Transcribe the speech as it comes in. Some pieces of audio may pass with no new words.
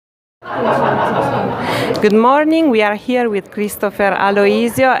Good morning. We are here with Christophe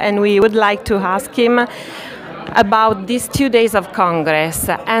D'Aloisio, and we would like to ask him about these 2 days of Congress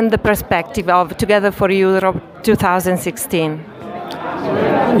and the perspective of Together for Europe 2016.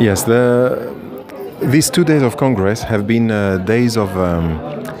 Yes, these 2 days of Congress have been days of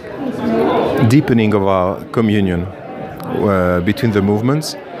deepening of our communion between the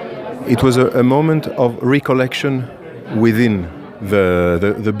movements. It was a moment of recollection within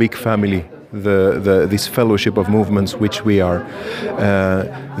the big family, this fellowship of movements which we are.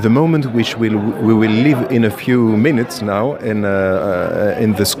 The moment which we will live in a few minutes now in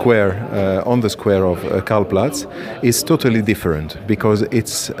the square, on the square of Karlplatz, is totally different, because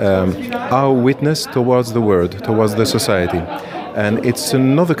it's our witness towards the world, towards the society. And it's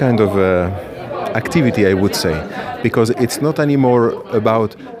another kind of activity, I would say, because it's not anymore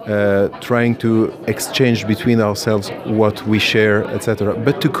about trying to exchange between ourselves what we share, etc.,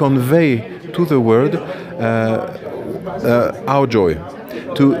 but to convey to the world our joy,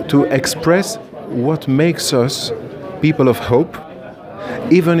 to express what makes us people of hope,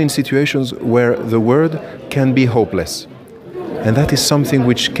 even in situations where the world can be hopeless. And that is something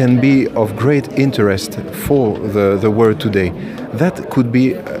which can be of great interest for the world today. That could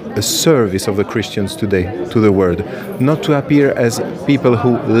be a service of the Christians today to the world, not to appear as people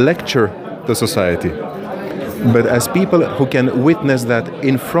who lecture the society, but as people who can witness that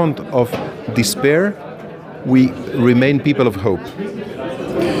in front of despair, we remain people of hope.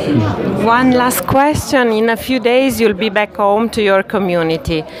 One last question. In a few days you'll be back home to your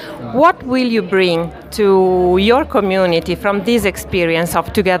community. What will you bring to your community from this experience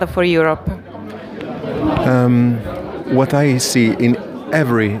of Together for Europe? What I see in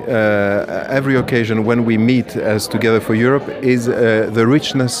every occasion when we meet as Together for Europe is the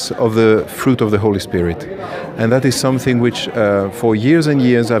richness of the fruit of the Holy Spirit. And that is something which for years and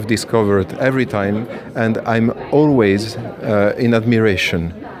years I've discovered every time, and I'm always in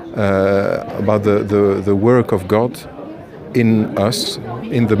admiration about the work of God in us,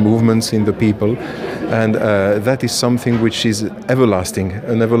 in the movements, in the people, and that is something which is everlasting,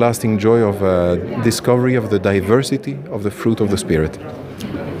 an everlasting joy of discovery of the diversity of the fruit of the Spirit.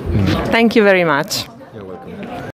 Thank you very much.